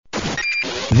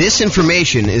This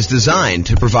information is designed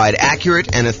to provide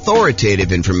accurate and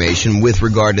authoritative information with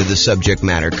regard to the subject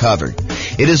matter covered.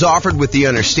 It is offered with the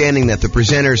understanding that the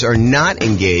presenters are not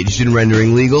engaged in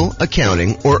rendering legal,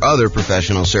 accounting, or other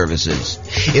professional services.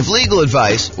 If legal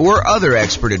advice or other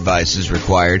expert advice is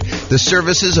required, the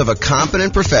services of a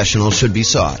competent professional should be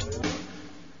sought.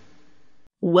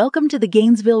 Welcome to the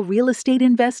Gainesville Real Estate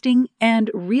Investing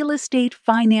and Real Estate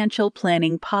Financial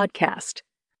Planning Podcast.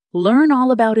 Learn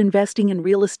all about investing in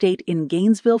real estate in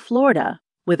Gainesville, Florida,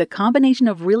 with a combination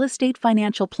of real estate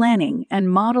financial planning and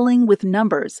modeling with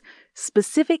numbers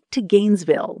specific to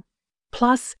Gainesville,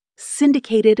 plus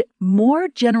syndicated, more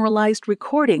generalized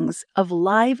recordings of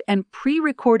live and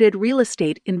pre-recorded real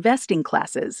estate investing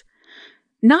classes,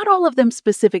 not all of them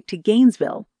specific to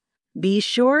Gainesville. Be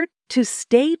sure to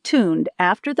stay tuned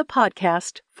after the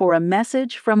podcast for a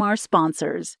message from our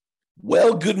sponsors.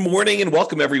 Well, good morning and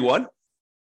welcome, everyone.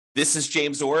 This is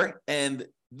James Orr, and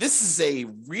this is a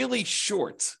really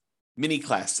short mini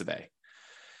class today.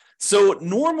 So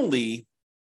normally,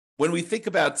 when we think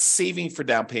about saving for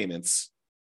down payments,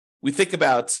 we think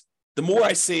about the more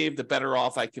I save, the better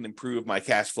off I can improve my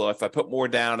cash flow. If I put more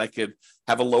down, I could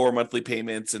have a lower monthly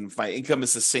payment, and if my income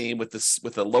is the same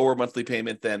with a lower monthly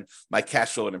payment, then my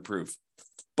cash flow would improve.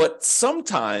 But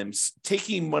sometimes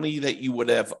taking money that you would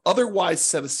have otherwise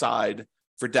set aside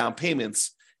for down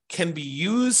payments can be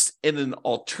used in an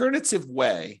alternative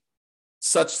way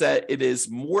such that it is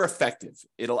more effective.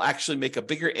 It'll actually make a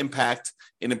bigger impact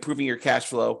in improving your cash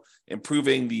flow,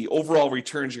 improving the overall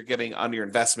returns you're getting on your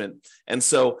investment. And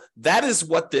so that is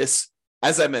what this,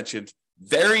 as I mentioned,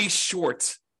 very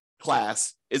short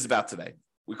class is about today.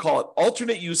 We call it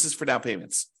alternate uses for down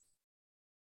payments.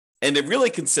 And it really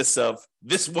consists of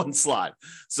this one slide.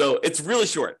 So it's really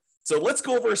short. So let's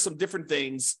go over some different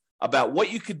things about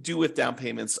what you could do with down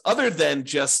payments other than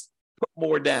just put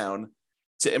more down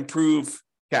to improve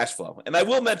cash flow. And I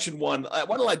will mention one. Why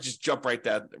don't I just jump right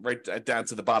down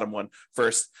to the bottom one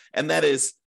first? And that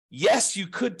is, yes, you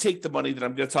could take the money that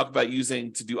I'm going to talk about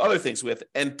using to do other things with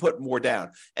and put more down.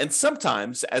 And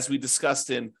sometimes, as we discussed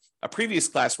in a previous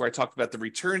class where I talked about the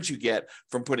returns you get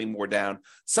from putting more down,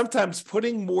 sometimes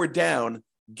putting more down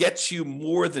gets you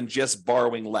more than just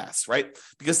borrowing less, right?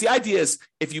 Because the idea is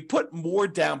if you put more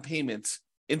down payment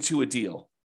into a deal,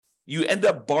 you end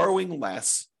up borrowing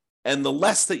less, and the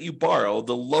less that you borrow,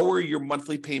 the lower your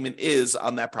monthly payment is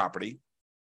on that property.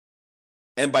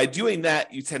 And by doing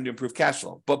that, you tend to improve cash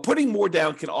flow. But putting more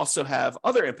down can also have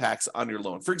other impacts on your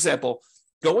loan. For example,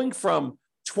 going from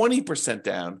 20%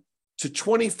 down to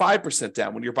 25%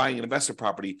 down when you're buying an investment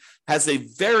property has a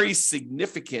very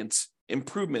significant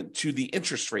improvement to the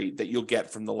interest rate that you'll get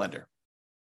from the lender.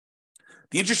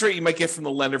 The interest rate you might get from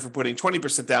the lender for putting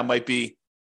 20% down might be,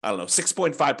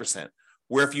 6.5%.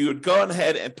 Where if you had gone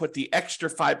ahead and put the extra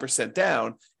 5%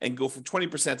 down and go from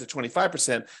 20% to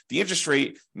 25%, the interest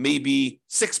rate may be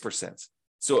 6%.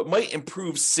 So it might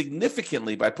improve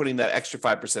significantly by putting that extra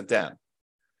 5% down.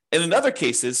 And in other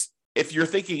cases, if you're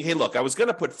thinking, hey, look, I was going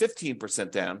to put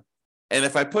 15% down, and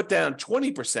if I put down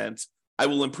 20%, I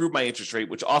will improve my interest rate,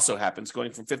 which also happens.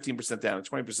 Going from 15% down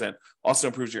to 20% also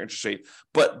improves your interest rate.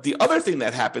 But the other thing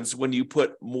that happens when you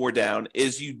put more down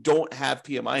is you don't have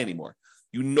PMI anymore.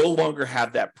 You no longer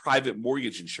have that private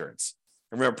mortgage insurance.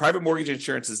 Remember, private mortgage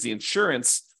insurance is the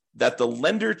insurance that the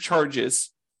lender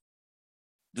charges,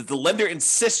 that the lender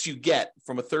insists you get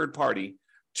from a third party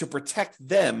to protect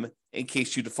them in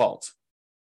case you default.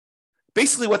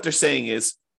 Basically, what they're saying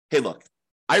is, hey, look,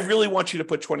 I really want you to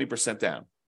put 20% down.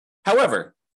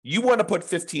 However, you want to put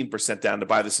 15% down to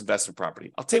buy this investment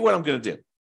property. I'll tell you what I'm going to do.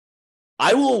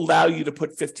 I will allow you to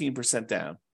put 15%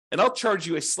 down, and I'll charge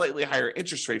you a slightly higher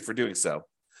interest rate for doing so.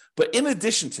 But in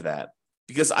addition to that,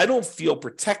 because I don't feel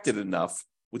protected enough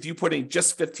with you putting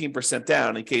just 15%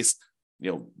 down in case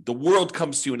the world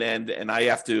comes to an end and I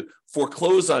have to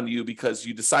foreclose on you because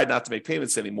you decide not to make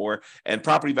payments anymore and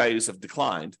property values have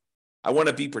declined, I want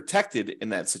to be protected in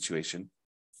that situation.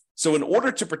 So in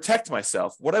order to protect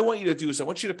myself, what I want you to do is I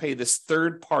want you to pay this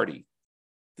third party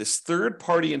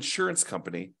insurance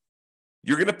company.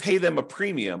 You're going to pay them a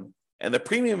premium, and the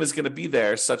premium is going to be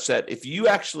there such that if you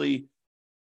actually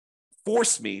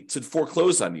force me to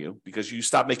foreclose on you because you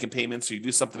stop making payments or you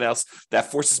do something else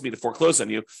that forces me to foreclose on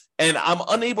you, and I'm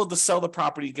unable to sell the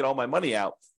property, get all my money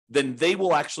out, then they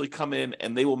will actually come in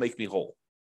and they will make me whole.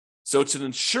 So it's an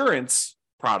insurance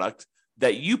product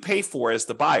that you pay for as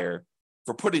the buyer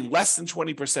for putting less than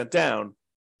 20% down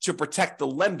to protect the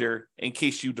lender in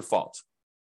case you default.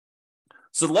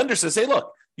 So the lender says, hey,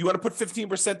 look, You want to put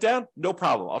 15% down? No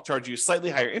problem. I'll charge you a slightly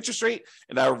higher interest rate,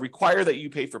 and I will require that you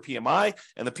pay for PMI,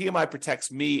 and the PMI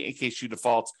protects me in case you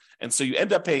default. And so you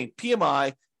end up paying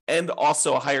PMI and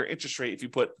also a higher interest rate if you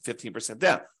put 15%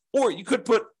 down. Or you could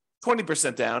put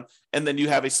 20% down, and then you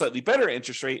have a slightly better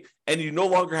interest rate, and you no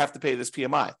longer have to pay this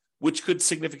PMI, which could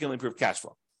significantly improve cash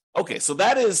flow. Okay, so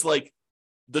that is like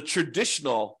the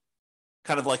traditional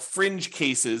kind of like fringe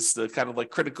cases, the kind of like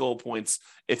critical points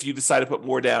if you decide to put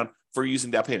more down for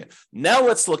using down payment. Now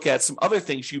let's look at some other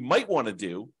things you might want to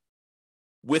do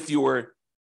with your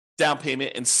down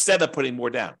payment instead of putting more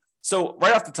down. So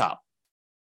right off the top,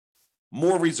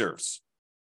 more reserves.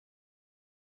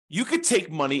 You could take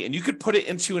money and you could put it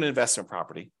into an investment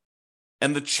property.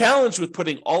 And the challenge with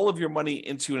putting all of your money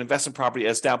into an investment property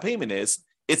as down payment is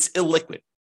it's illiquid.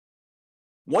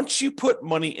 Once you put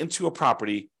money into a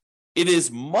property, it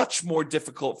is much more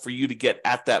difficult for you to get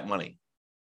at that money.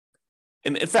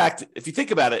 And in fact, if you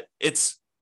think about it, it's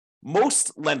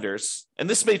most lenders, and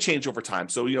this may change over time.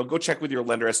 So, go check with your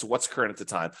lender as to what's current at the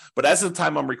time. But as of the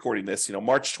time I'm recording this,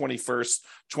 March 21st,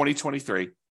 2023,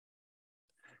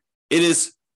 it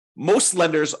is most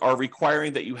lenders are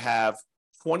requiring that you have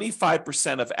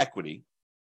 25% of equity.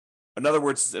 In other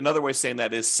words, another way of saying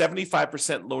that is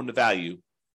 75% loan to value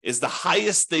is the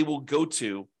highest they will go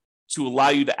to allow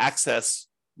you to access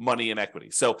money and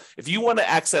equity. So if you want to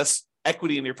access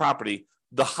equity in your property,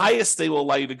 the highest they will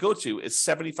allow you to go to is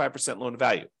 75% loan to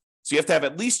value. So you have to have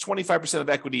at least 25% of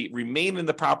equity remain in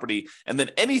the property, and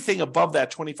then anything above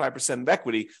that 25% of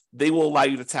equity, they will allow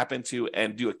you to tap into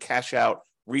and do a cash out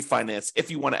refinance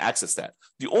if you want to access that.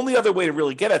 The only other way to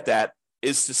really get at that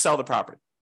is to sell the property.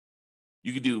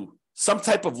 You could do some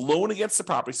type of loan against the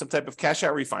property, some type of cash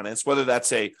out refinance, whether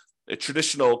that's a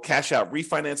traditional cash out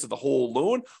refinance of the whole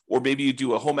loan, or maybe you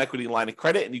do a home equity line of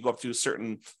credit and you go up to a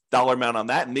certain dollar amount on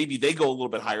that, and maybe they go a little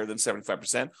bit higher than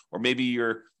 75%, or maybe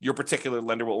your particular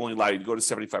lender will only allow you to go to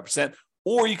 75%,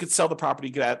 or you could sell the property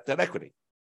and get that equity.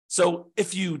 So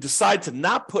if you decide to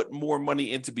not put more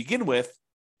money in to begin with,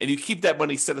 and you keep that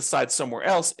money set aside somewhere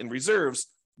else in reserves,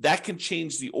 that can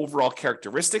change the overall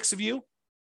characteristics of you.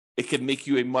 It can make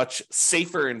you a much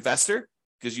safer investor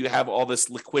because you have all this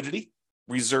liquidity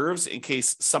reserves in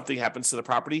case something happens to the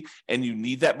property and you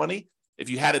need that money. If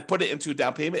you had to put it into a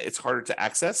down payment, it's harder to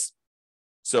access.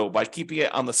 So by keeping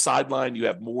it on the sideline, you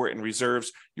have more in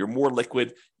reserves, you're more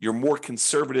liquid, you're more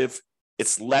conservative,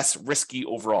 it's less risky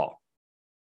overall.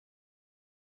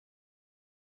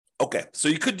 Okay, so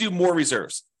you could do more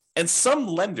reserves. And some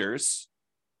lenders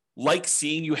like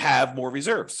seeing you have more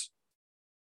reserves.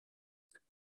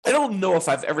 I don't know if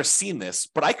I've ever seen this,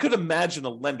 but I could imagine a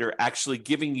lender actually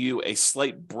giving you a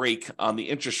slight break on the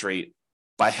interest rate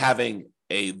by having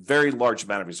a very large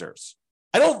amount of reserves.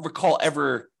 I don't recall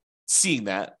ever seeing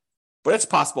that, but it's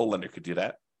possible a lender could do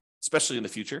that, especially in the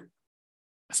future,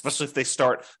 especially if they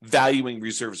start valuing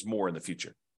reserves more in the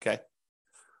future, okay?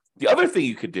 The other thing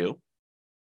you could do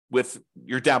with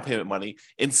your down payment money,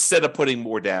 instead of putting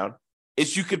more down,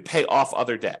 is you could pay off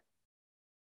other debt.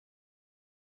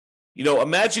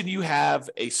 Imagine you have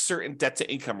a certain debt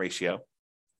to income ratio,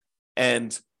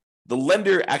 and the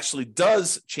lender actually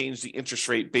does change the interest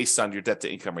rate based on your debt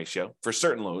to income ratio for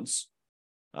certain loans.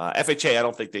 FHA, I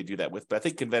don't think they do that with, but I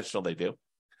think conventional they do.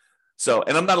 So,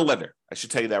 and I'm not a lender. I should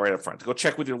tell you that right up front. Go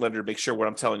check with your lender to make sure what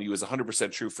I'm telling you is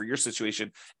 100% true for your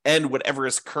situation and whatever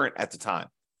is current at the time.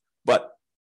 But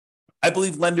I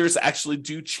believe lenders actually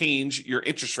do change your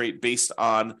interest rate based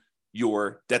on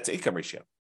your debt to income ratio.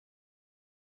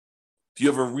 If you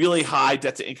have a really high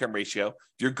debt to income ratio, if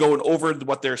you're going over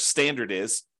what their standard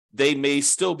is, they may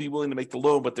still be willing to make the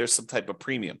loan, but there's some type of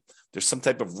premium. There's some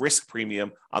type of risk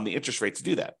premium on the interest rate to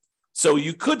do that. So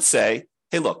you could say,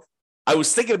 hey, look, I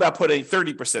was thinking about putting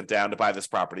 30% down to buy this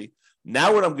property.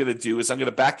 Now what I'm going to do is I'm going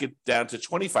to back it down to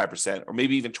 25% or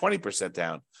maybe even 20%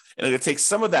 down. And I'm going to take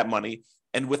some of that money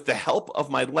and with the help of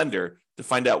my lender to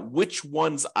find out which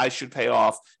ones I should pay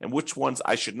off and which ones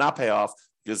I should not pay off,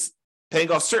 because paying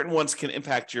off certain ones can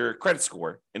impact your credit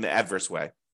score in an adverse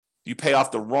way. You pay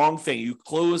off the wrong thing. You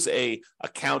close a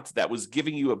account that was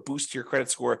giving you a boost to your credit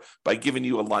score by giving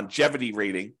you a longevity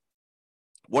rating.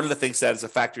 One of the things that is a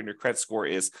factor in your credit score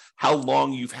is how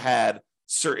long you've had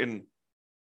certain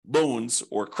loans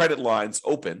or credit lines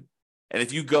open. And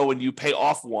if you go and you pay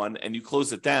off one and you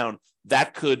close it down,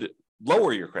 that could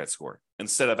lower your credit score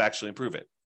instead of actually improve it.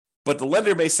 But the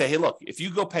lender may say, hey, look, if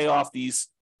you go pay off these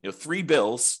 3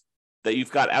 bills that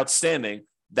you've got outstanding,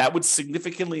 that would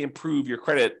significantly improve your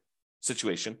credit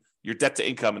situation, your debt to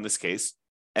income in this case,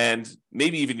 and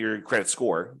maybe even your credit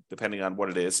score, depending on what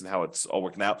it is and how it's all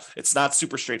working out. It's not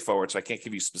super straightforward, so I can't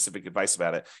give you specific advice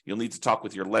about it. You'll need to talk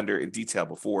with your lender in detail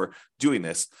before doing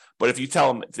this. But if you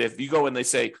tell them, if you go and they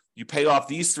say, you pay off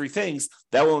these 3 things,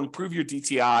 that will improve your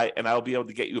DTI and I'll be able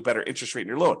to get you a better interest rate in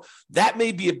your loan. That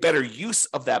may be a better use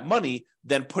of that money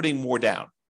than putting more down.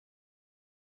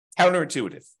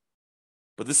 Counterintuitive.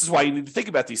 But this is why you need to think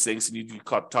about these things and you need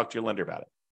to talk to your lender about it.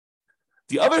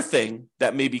 The other thing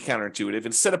that may be counterintuitive,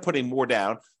 instead of putting more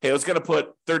down, hey, I was going to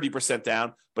put 30%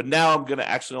 down, but now I'm going to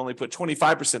actually only put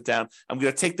 25% down. I'm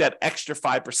going to take that extra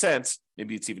 5%,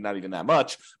 maybe it's even not even that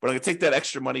much, but I'm going to take that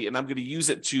extra money and I'm going to use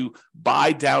it to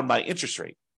buy down my interest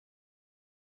rate.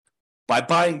 By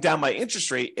buying down my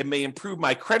interest rate, it may improve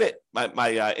my credit,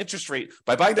 my interest rate.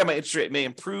 By buying down my interest rate, it may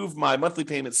improve my monthly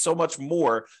payments so much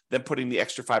more than putting the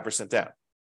extra 5% down.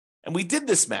 And we did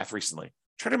this math recently.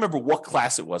 Trying to remember what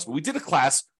class it was, but we did a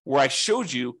class where I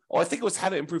showed you, I think it was how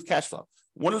to improve cash flow.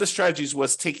 One of the strategies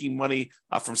was taking money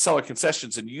from seller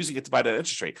concessions and using it to buy down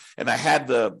interest rate. And I had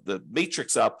the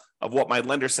matrix up of what my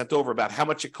lender sent over about how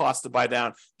much it costs to buy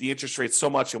down the interest rate so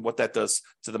much and what that does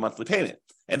to the monthly payment.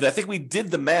 And I think we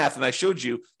did the math and I showed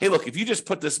you, hey, look, if you just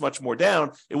put this much more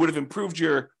down, it would have improved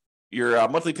your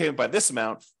monthly payment by this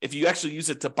amount. If you actually use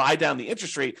it to buy down the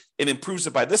interest rate, it improves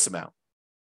it by this amount.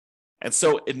 And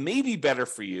so it may be better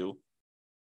for you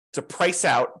to price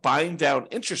out buying down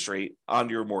interest rate on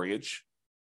your mortgage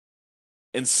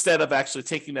instead of actually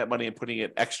taking that money and putting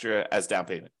it extra as down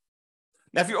payment.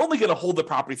 Now, if you're only going to hold the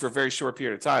property for a very short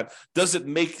period of time, does it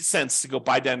make sense to go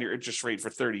buy down your interest rate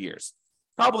for 30 years?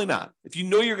 Probably not. If you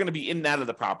know you're going to be in and out of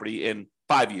the property in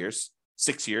 5 years,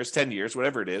 6 years, 10 years,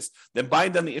 whatever it is, then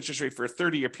buying down the interest rate for a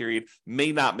 30-year period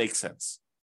may not make sense.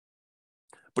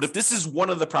 But if this is one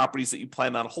of the properties that you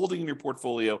plan on holding in your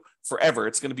portfolio forever,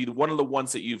 it's going to be one of the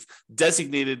ones that you've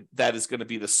designated that is going to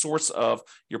be the source of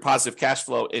your positive cash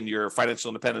flow in your financial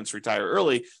independence, retire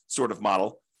early sort of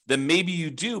model, then maybe you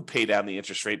do pay down the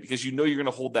interest rate because you know you're going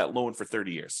to hold that loan for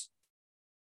 30 years.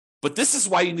 But this is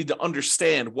why you need to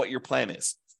understand what your plan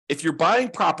is. If you're buying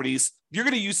properties, you're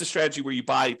going to use the strategy where you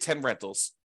buy 10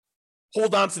 rentals,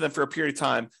 hold on to them for a period of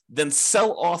time, then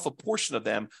sell off a portion of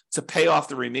them to pay off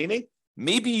the remaining.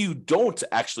 Maybe you don't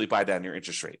actually buy down your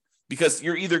interest rate because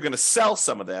you're either going to sell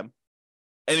some of them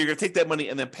and you're going to take that money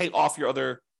and then pay off your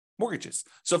other mortgages.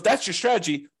 So if that's your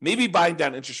strategy, maybe buying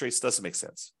down interest rates doesn't make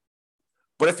sense.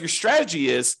 But if your strategy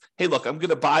is, hey, look, I'm going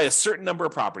to buy a certain number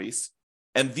of properties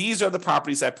and these are the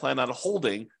properties I plan on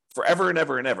holding forever and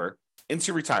ever and ever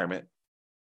into retirement,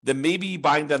 then maybe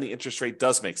buying down the interest rate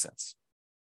does make sense.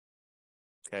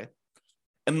 Okay.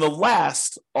 And the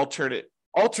last alternate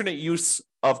use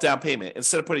of down payment,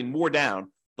 instead of putting more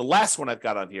down, the last one I've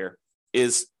got on here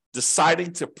is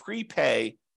deciding to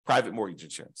prepay private mortgage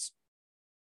insurance.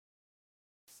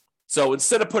 So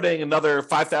instead of putting another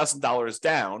 $5,000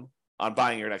 down on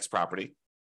buying your next property,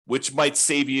 which might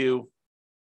save you,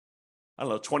 I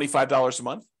don't know, $25 a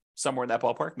month, somewhere in that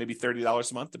ballpark, maybe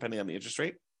 $30 a month, depending on the interest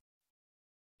rate,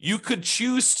 you could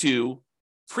choose to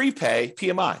prepay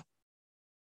PMI.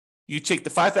 You take the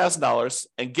 $5,000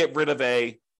 and get rid of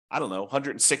a, I don't know,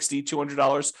 $160,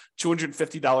 $200,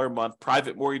 $250 a month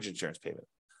private mortgage insurance payment.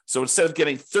 So instead of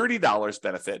getting $30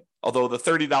 benefit, although the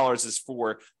 $30 is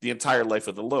for the entire life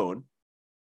of the loan,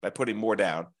 by putting more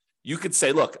down, you could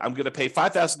say, look, I'm going to pay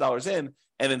 $5,000 in,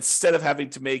 and instead of having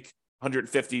to make $150,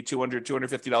 $200,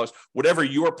 $250, whatever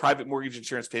your private mortgage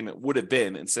insurance payment would have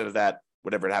been, instead of that,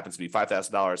 whatever it happens to be,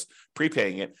 $5,000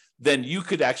 prepaying it, then you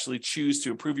could actually choose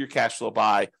to improve your cash flow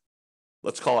by,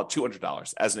 let's call it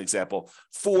 $200 as an example,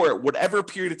 for whatever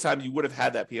period of time you would have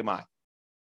had that PMI.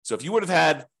 So if you would have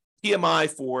had PMI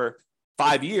for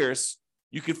 5 years,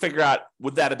 you could figure out,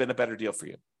 would that have been a better deal for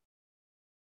you?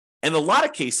 In a lot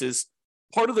of cases,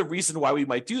 part of the reason why we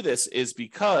might do this is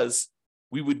because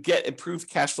we would get improved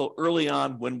cash flow early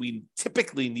on when we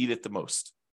typically need it the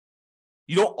most.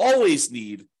 You don't always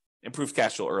need improved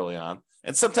cash flow early on.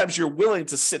 And sometimes you're willing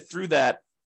to sit through that,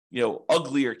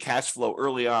 uglier cash flow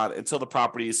early on until the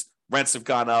property's rents have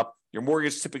gone up. Your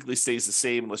mortgage typically stays the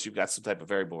same unless you've got some type of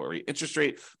variable rate interest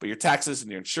rate, but your taxes and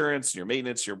your insurance, and your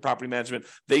maintenance, your property management,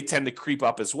 they tend to creep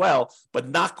up as well, but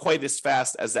not quite as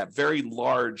fast as that very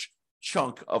large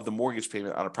chunk of the mortgage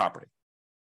payment on a property.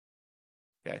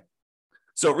 Okay.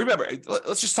 So remember,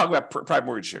 let's just talk about private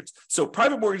mortgage insurance. So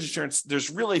private mortgage insurance, there's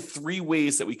really 3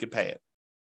 ways that we could pay it.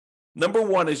 Number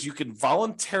one is you can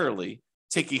voluntarily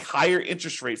take a higher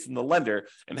interest rate from the lender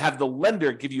and have the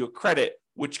lender give you a credit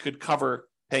which could cover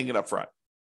paying it up front.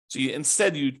 So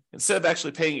instead of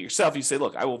actually paying it yourself, you say,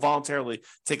 look, I will voluntarily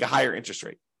take a higher interest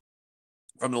rate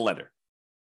from the lender.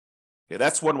 Okay,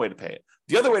 that's one way to pay it.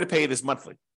 The other way to pay it is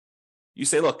monthly. You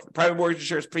say, look, the private mortgage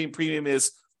insurance premium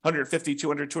is $150,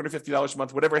 $200, $250 a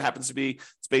month, whatever it happens to be.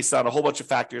 It's based on a whole bunch of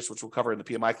factors, which we'll cover in the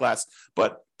PMI class.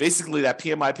 But basically, that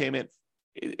PMI payment,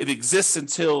 it exists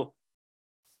until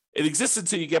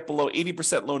you get below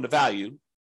 80% loan to value,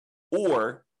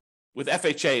 or with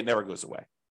FHA, it never goes away.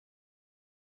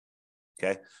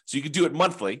 Okay, so you can do it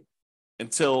monthly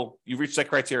until you reach that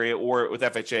criteria, or with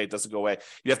FHA, it doesn't go away.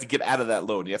 You have to get out of that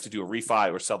loan. You have to do a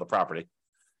refi or sell the property,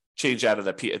 change out of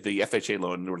the FHA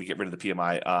loan in order to get rid of the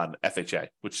PMI on FHA,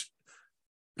 which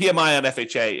PMI on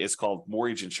FHA is called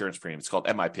mortgage insurance premium. It's called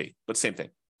MIP, but same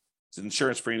thing. It's an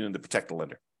insurance premium to protect the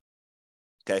lender.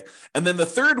 Okay. And then the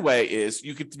third way is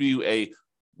you could do a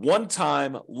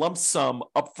one-time lump sum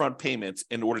upfront payment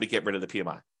in order to get rid of the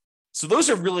PMI. So those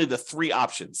are really the three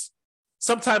options.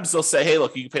 Sometimes they'll say, hey,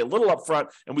 look, you can pay a little upfront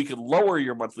and we could lower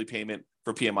your monthly payment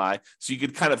for PMI. So you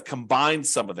could kind of combine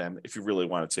some of them if you really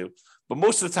wanted to. But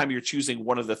most of the time you're choosing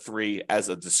one of the three as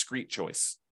a discrete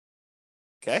choice.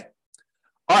 Okay.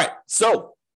 All right.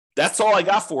 So that's all I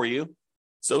got for you.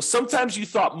 So sometimes you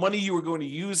thought money you were going to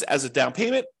use as a down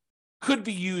payment could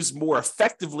be used more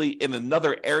effectively in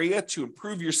another area to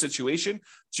improve your situation,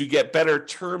 to get better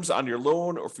terms on your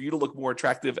loan, or for you to look more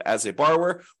attractive as a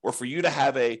borrower, or for you to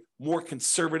have a more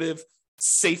conservative,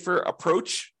 safer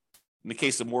approach in the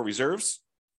case of more reserves.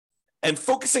 And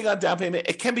focusing on down payment,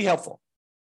 it can be helpful,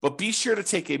 but be sure to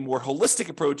take a more holistic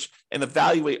approach and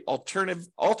evaluate alternate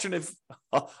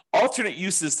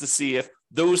uses to see if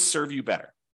those serve you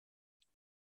better.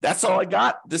 That's all I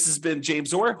got. This has been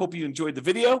James Orr. Hope you enjoyed the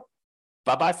video.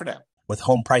 Bye-bye for now. With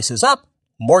home prices up,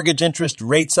 mortgage interest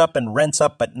rates up, and rents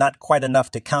up, but not quite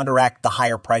enough to counteract the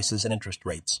higher prices and interest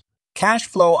rates. Cash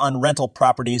flow on rental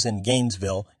properties in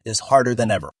Gainesville is harder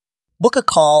than ever. Book a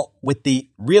call with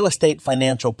the Real Estate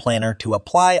Financial Planner to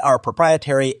apply our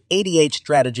proprietary 88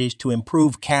 strategies to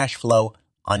improve cash flow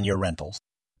on your rentals.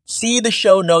 See the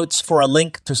show notes for a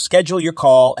link to schedule your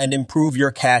call and improve your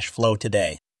cash flow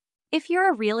today. If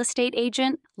you're a real estate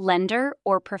agent, lender,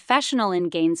 or professional in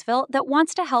Gainesville that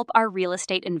wants to help our real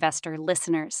estate investor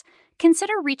listeners,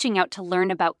 consider reaching out to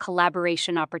learn about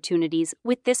collaboration opportunities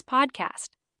with this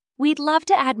podcast. We'd love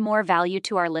to add more value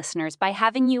to our listeners by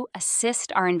having you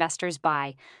assist our investors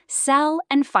buy, sell,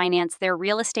 and finance their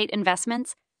real estate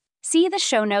investments. See the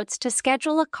show notes to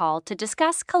schedule a call to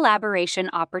discuss collaboration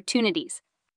opportunities.